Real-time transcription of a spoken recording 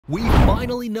We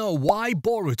finally know why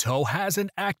Boruto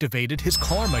hasn't activated his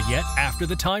karma yet after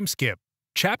the time skip.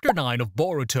 Chapter 9 of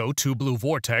Boruto 2 Blue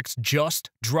Vortex just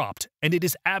dropped, and it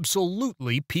is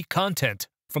absolutely peak content.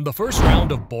 From the first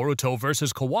round of Boruto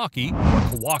vs Kawaki, where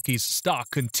Kawaki's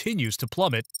stock continues to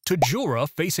plummet, to JURA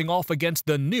facing off against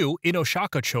the new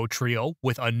Inoshakacho trio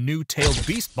with a new tailed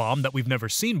beast bomb that we've never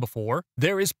seen before,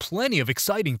 there is plenty of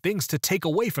exciting things to take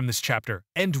away from this chapter,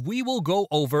 and we will go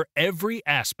over every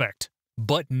aspect.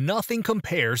 But nothing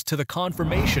compares to the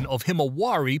confirmation of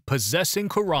Himawari possessing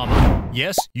Kurama.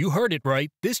 Yes, you heard it right.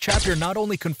 This chapter not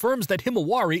only confirms that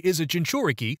Himawari is a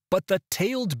Jinchuriki, but the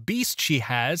tailed beast she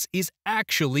has is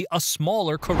actually a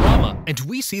smaller Kurama, and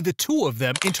we see the two of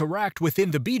them interact within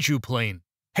the Biju plane.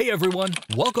 Hey everyone,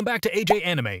 welcome back to AJ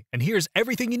Anime, and here's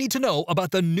everything you need to know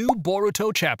about the new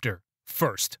Boruto chapter.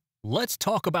 First, let's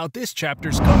talk about this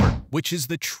chapter's cover, which is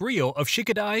the trio of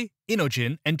Shikadai,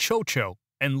 Inojin, and Chocho.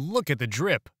 And look at the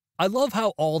drip. I love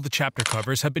how all the chapter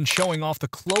covers have been showing off the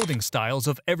clothing styles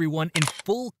of everyone in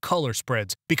full color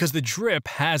spreads because the drip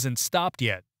hasn't stopped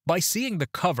yet. By seeing the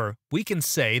cover, we can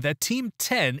say that Team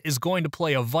 10 is going to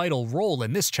play a vital role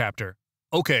in this chapter.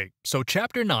 Okay, so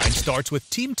Chapter 9 starts with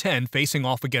Team 10 facing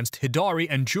off against Hidari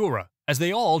and JURA, as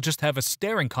they all just have a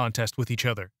staring contest with each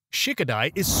other.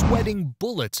 Shikadai is sweating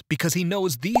bullets because he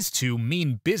knows these two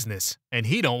mean business, and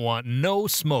he don't want no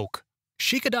smoke.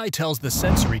 Shikadai tells the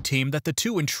sensory team that the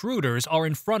two intruders are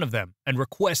in front of them and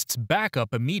requests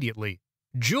backup immediately.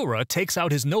 JURA takes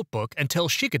out his notebook and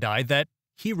tells Shikadai that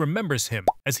he remembers him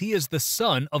as he is the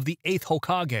son of the 8th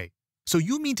Hokage. So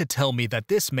you mean to tell me that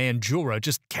this man JURA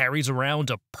just carries around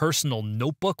a personal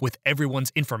notebook with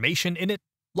everyone's information in it?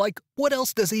 Like, what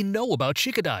else does he know about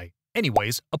Shikadai?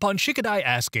 Anyways, upon Shikadai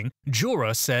asking,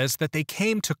 JURA says that they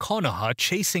came to Konoha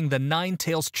chasing the Nine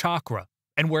Tails chakra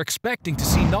and were expecting to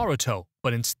see Naruto,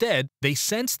 but instead, they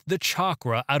sensed the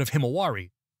chakra out of Himawari.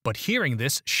 But hearing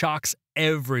this shocks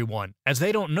everyone, as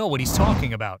they don't know what he's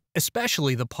talking about,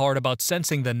 especially the part about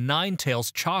sensing the Nine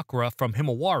Tails chakra from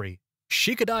Himawari.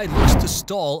 Shikadai looks to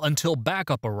stall until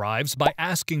backup arrives by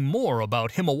asking more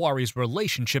about Himawari's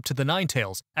relationship to the Nine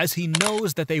Tails, as he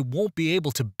knows that they won't be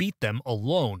able to beat them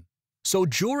alone. So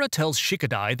JURA tells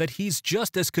Shikadai that he's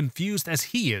just as confused as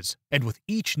he is, and with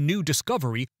each new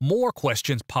discovery, more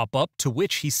questions pop up to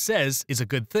which he says is a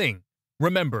good thing.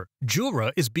 Remember,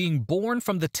 JURA is being born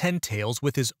from the Ten Tails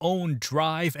with his own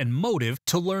drive and motive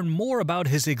to learn more about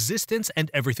his existence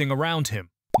and everything around him.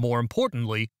 More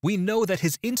importantly, we know that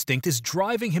his instinct is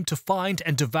driving him to find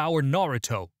and devour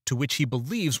Naruto, to which he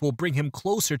believes will bring him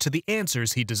closer to the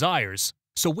answers he desires.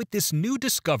 So with this new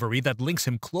discovery that links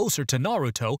him closer to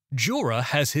Naruto, JURA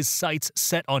has his sights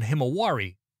set on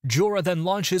Himawari. JURA then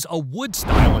launches a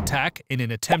wood-style attack in an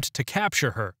attempt to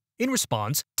capture her. In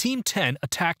response, Team 10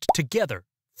 attacked together,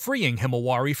 freeing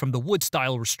Himawari from the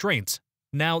wood-style restraints.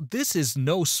 Now, this is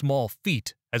no small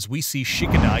feat, as we see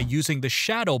Shikadai using the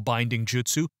shadow binding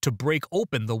jutsu to break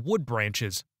open the wood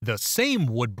branches, the same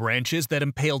wood branches that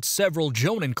impaled several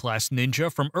Jonin-class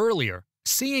ninja from earlier.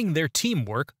 Seeing their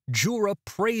teamwork, JURA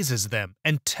praises them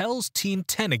and tells Team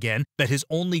 10 again that his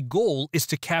only goal is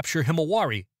to capture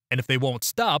Himawari, and if they won't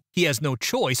stop, he has no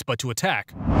choice but to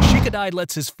attack. Shikadai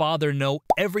lets his father know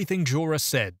everything JURA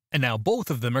said, and now both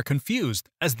of them are confused,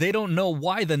 as they don't know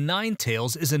why the Nine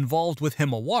Tails is involved with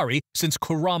Himawari since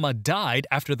Kurama died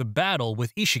after the battle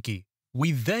with Ishiki.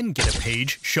 We then get a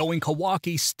page showing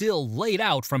Kawaki still laid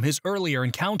out from his earlier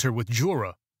encounter with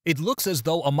JURA. It looks as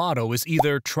though Amato is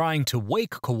either trying to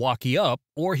wake Kawaki up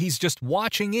or he's just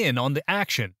watching in on the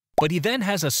action. But he then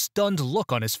has a stunned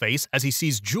look on his face as he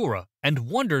sees JURA and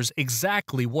wonders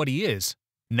exactly what he is.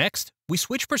 Next, we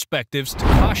switch perspectives to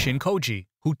Kashin Koji,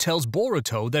 who tells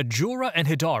Boruto that JURA and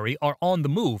Hidari are on the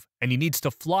move and he needs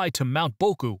to fly to Mount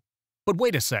Boku. But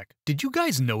wait a sec, did you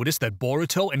guys notice that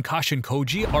Boruto and Kashin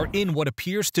Koji are in what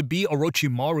appears to be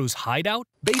Orochimaru's hideout?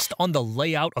 Based on the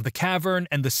layout of the cavern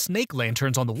and the snake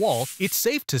lanterns on the wall, it's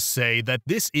safe to say that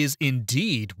this is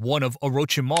indeed one of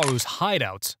Orochimaru's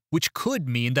hideouts, which could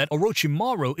mean that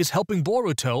Orochimaru is helping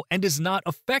Boruto and is not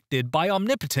affected by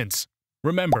omnipotence.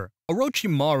 Remember,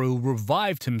 Orochimaru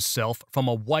revived himself from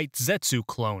a white Zetsu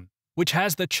clone, which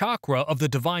has the chakra of the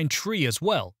divine tree as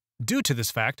well. Due to this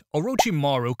fact,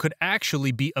 Orochimaru could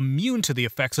actually be immune to the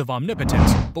effects of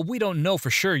omnipotence, but we don't know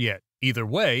for sure yet. Either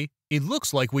way, it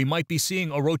looks like we might be seeing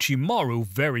Orochimaru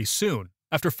very soon.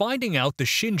 After finding out the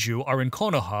Shinju are in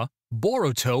Konoha,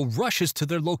 Boruto rushes to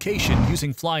their location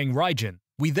using Flying Raijin.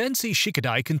 We then see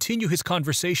Shikadai continue his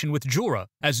conversation with JURA,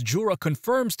 as JURA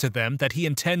confirms to them that he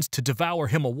intends to devour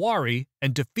Himawari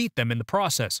and defeat them in the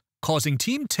process, causing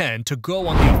Team 10 to go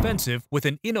on the offensive with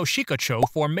an Inoshikacho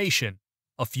formation.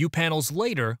 A few panels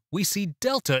later, we see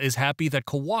Delta is happy that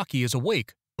Kawaki is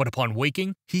awake, but upon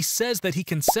waking, he says that he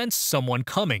can sense someone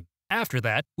coming. After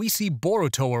that, we see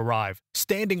Boruto arrive,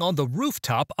 standing on the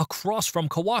rooftop across from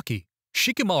Kawaki.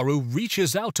 Shikamaru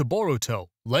reaches out to Boruto,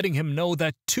 letting him know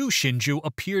that two Shinju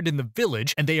appeared in the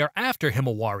village and they are after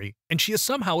Himawari, and she is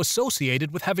somehow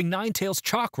associated with having Nine-Tails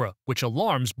chakra, which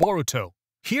alarms Boruto.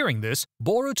 Hearing this,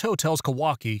 Boruto tells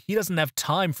Kawaki he doesn't have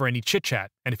time for any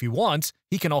chit-chat, and if he wants,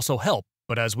 he can also help.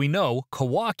 But as we know,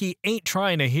 Kawaki ain't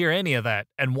trying to hear any of that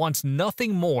and wants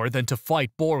nothing more than to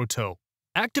fight Boruto.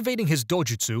 Activating his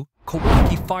dojutsu,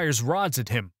 Kawaki fires rods at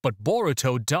him, but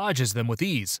Boruto dodges them with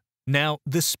ease. Now,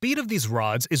 the speed of these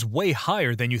rods is way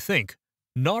higher than you think.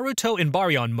 Naruto in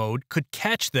Baryon mode could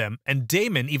catch them, and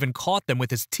Damon even caught them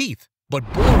with his teeth. But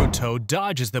Boruto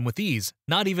dodges them with ease,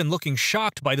 not even looking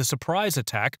shocked by the surprise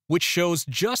attack, which shows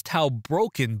just how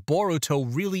broken Boruto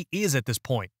really is at this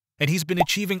point. And he's been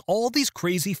achieving all these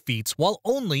crazy feats while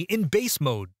only in base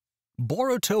mode.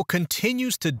 Boruto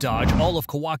continues to dodge all of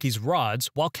Kawaki's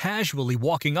rods while casually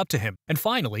walking up to him, and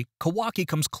finally, Kawaki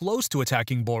comes close to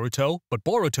attacking Boruto, but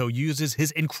Boruto uses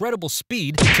his incredible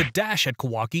speed to dash at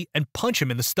Kawaki and punch him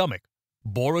in the stomach.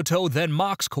 Boruto then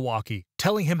mocks Kawaki,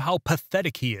 telling him how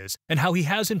pathetic he is and how he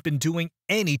hasn't been doing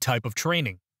any type of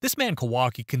training. This man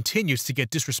Kawaki continues to get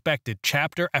disrespected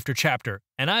chapter after chapter,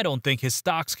 and I don't think his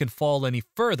stocks can fall any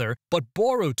further, but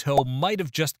Boruto might have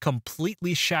just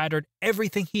completely shattered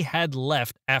everything he had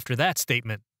left after that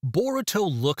statement. Boruto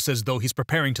looks as though he's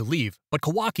preparing to leave, but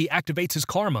Kawaki activates his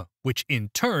karma, which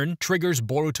in turn triggers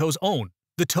Boruto's own.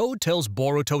 The Toad tells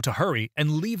Boruto to hurry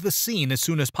and leave the scene as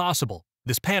soon as possible.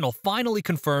 This panel finally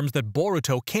confirms that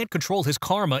Boruto can't control his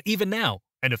karma even now.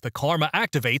 And if the karma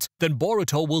activates, then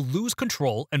Boruto will lose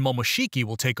control and Momoshiki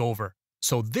will take over.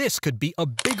 So this could be a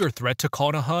bigger threat to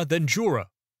Konoha than JURA.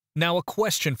 Now a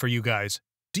question for you guys.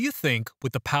 Do you think,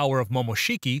 with the power of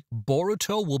Momoshiki,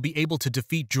 Boruto will be able to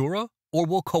defeat JURA? Or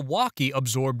will Kawaki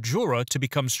absorb JURA to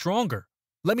become stronger?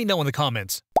 Let me know in the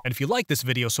comments. And if you like this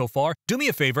video so far, do me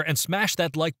a favor and smash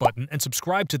that like button and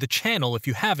subscribe to the channel if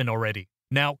you haven't already.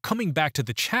 Now, coming back to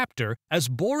the chapter, as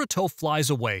Boruto flies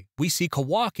away, we see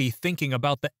Kawaki thinking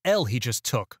about the L he just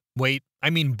took. Wait, I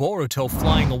mean Boruto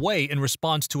flying away in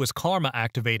response to his karma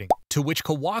activating, to which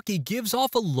Kawaki gives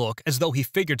off a look as though he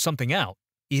figured something out.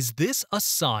 Is this a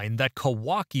sign that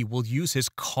Kawaki will use his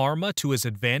karma to his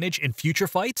advantage in future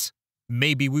fights?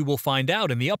 Maybe we will find out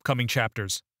in the upcoming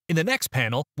chapters. In the next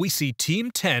panel, we see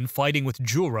Team 10 fighting with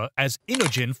JURA as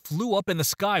Inojin flew up in the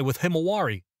sky with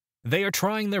Himawari. They are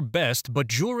trying their best, but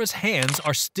JURA's hands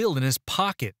are still in his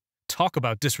pocket. Talk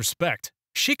about disrespect.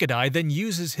 Shikadai then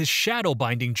uses his shadow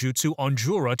binding jutsu on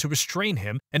JURA to restrain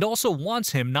him and also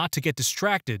wants him not to get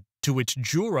distracted, to which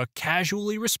JURA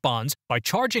casually responds by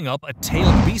charging up a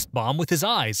tailed beast bomb with his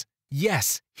eyes.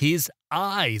 Yes, his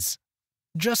eyes.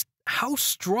 Just how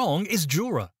strong is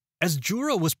JURA? As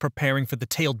JURA was preparing for the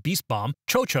tailed beast bomb,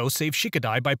 Chocho saved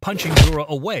Shikadai by punching JURA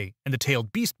away, and the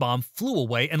tailed beast bomb flew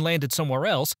away and landed somewhere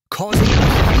else, causing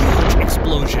a huge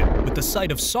explosion, with the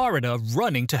sight of Sarada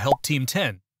running to help Team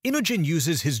 10. Inojin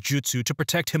uses his jutsu to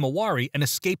protect Himawari and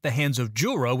escape the hands of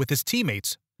JURA with his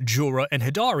teammates. JURA and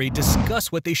Hidari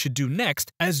discuss what they should do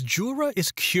next, as JURA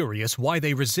is curious why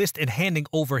they resist in handing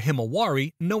over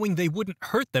Himawari, knowing they wouldn't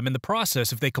hurt them in the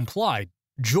process if they complied.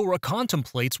 JURA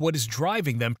contemplates what is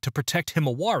driving them to protect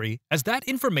Himawari, as that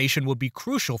information would be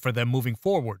crucial for them moving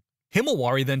forward.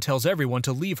 Himawari then tells everyone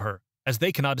to leave her, as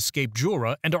they cannot escape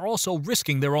JURA and are also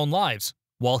risking their own lives.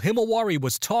 While Himawari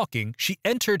was talking, she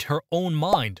entered her own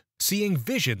mind, seeing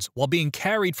visions while being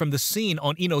carried from the scene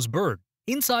on Ino's bird.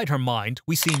 Inside her mind,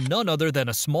 we see none other than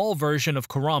a small version of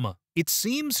Kurama. It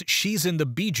seems she's in the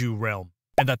Biju realm,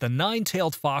 and that the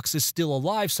nine-tailed fox is still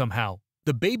alive somehow.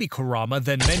 The baby Kurama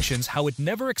then mentions how it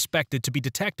never expected to be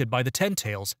detected by the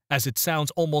Ten-Tails, as it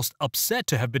sounds almost upset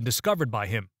to have been discovered by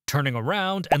him. Turning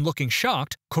around and looking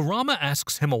shocked, Kurama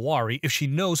asks Himawari if she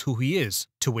knows who he is,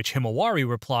 to which Himawari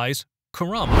replies,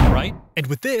 "Kurama, right?" And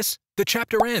with this, the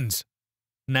chapter ends.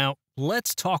 Now,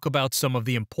 let's talk about some of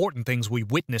the important things we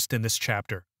witnessed in this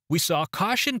chapter. We saw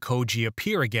Kashin Koji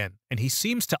appear again, and he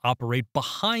seems to operate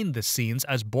behind the scenes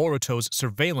as Boruto's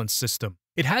surveillance system.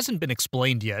 It hasn't been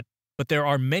explained yet, but there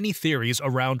are many theories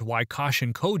around why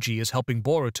Kashin Koji is helping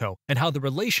Boruto and how the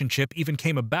relationship even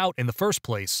came about in the first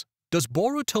place. Does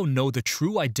Boruto know the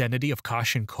true identity of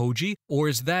Kashin Koji, or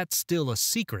is that still a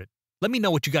secret? Let me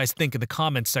know what you guys think in the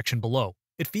comments section below.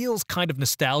 It feels kind of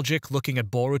nostalgic looking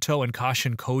at Boruto and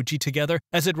Kashin Koji together,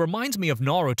 as it reminds me of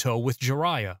Naruto with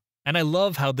Jiraiya, and I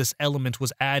love how this element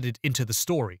was added into the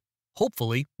story.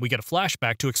 Hopefully, we get a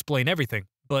flashback to explain everything,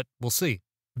 but we'll see.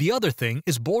 The other thing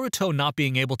is Boruto not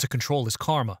being able to control his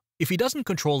karma. If he doesn't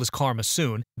control his karma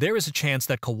soon, there is a chance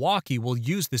that Kawaki will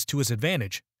use this to his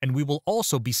advantage, and we will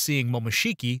also be seeing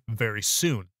Momoshiki very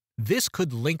soon. This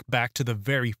could link back to the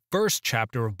very first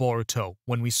chapter of Boruto,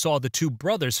 when we saw the two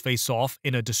brothers face off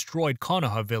in a destroyed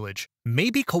Konoha village.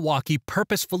 Maybe Kawaki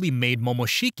purposefully made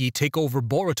Momoshiki take over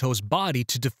Boruto's body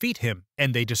to defeat him,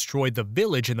 and they destroyed the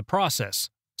village in the process.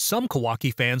 Some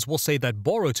Kawaki fans will say that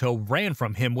Boruto ran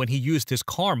from him when he used his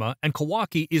karma, and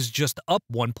Kawaki is just up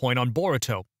 1 point on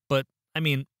Boruto. But, I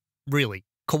mean, really,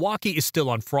 Kawaki is still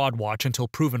on fraud watch until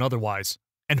proven otherwise.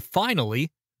 And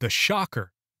finally, the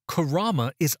shocker.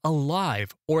 Kurama is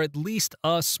alive, or at least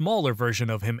a smaller version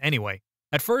of him anyway.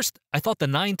 At first, I thought the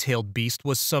nine-tailed beast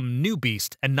was some new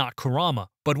beast and not Kurama,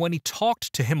 but when he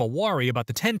talked to Himawari about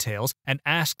the Ten Tails and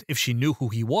asked if she knew who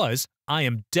he was, I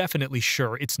am definitely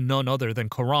sure it's none other than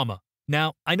Kurama.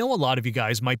 Now, I know a lot of you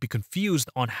guys might be confused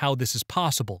on how this is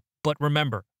possible, but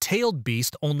remember, tailed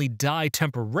beasts only die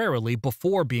temporarily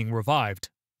before being revived.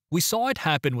 We saw it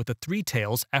happen with the Three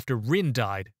Tails after Rin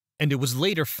died, and it was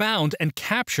later found and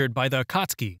captured by the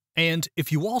Akatsuki. And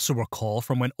if you also recall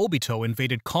from when Obito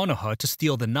invaded Konoha to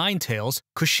steal the Nine Tails,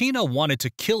 Kushina wanted to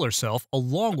kill herself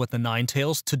along with the Nine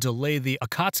Tails to delay the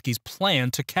Akatsuki's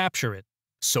plan to capture it.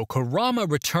 So Kurama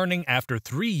returning after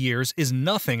 3 years is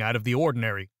nothing out of the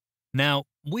ordinary. Now,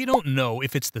 we don't know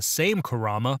if it's the same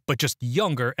Kurama, but just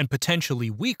younger and potentially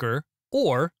weaker,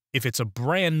 or if it's a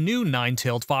brand new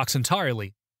nine-tailed fox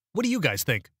entirely. What do you guys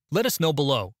think? Let us know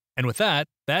below. And with that,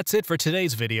 that's it for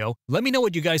today's video. Let me know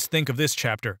what you guys think of this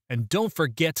chapter, and don't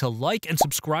forget to like and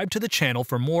subscribe to the channel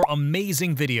for more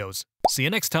amazing videos. See you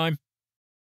next time!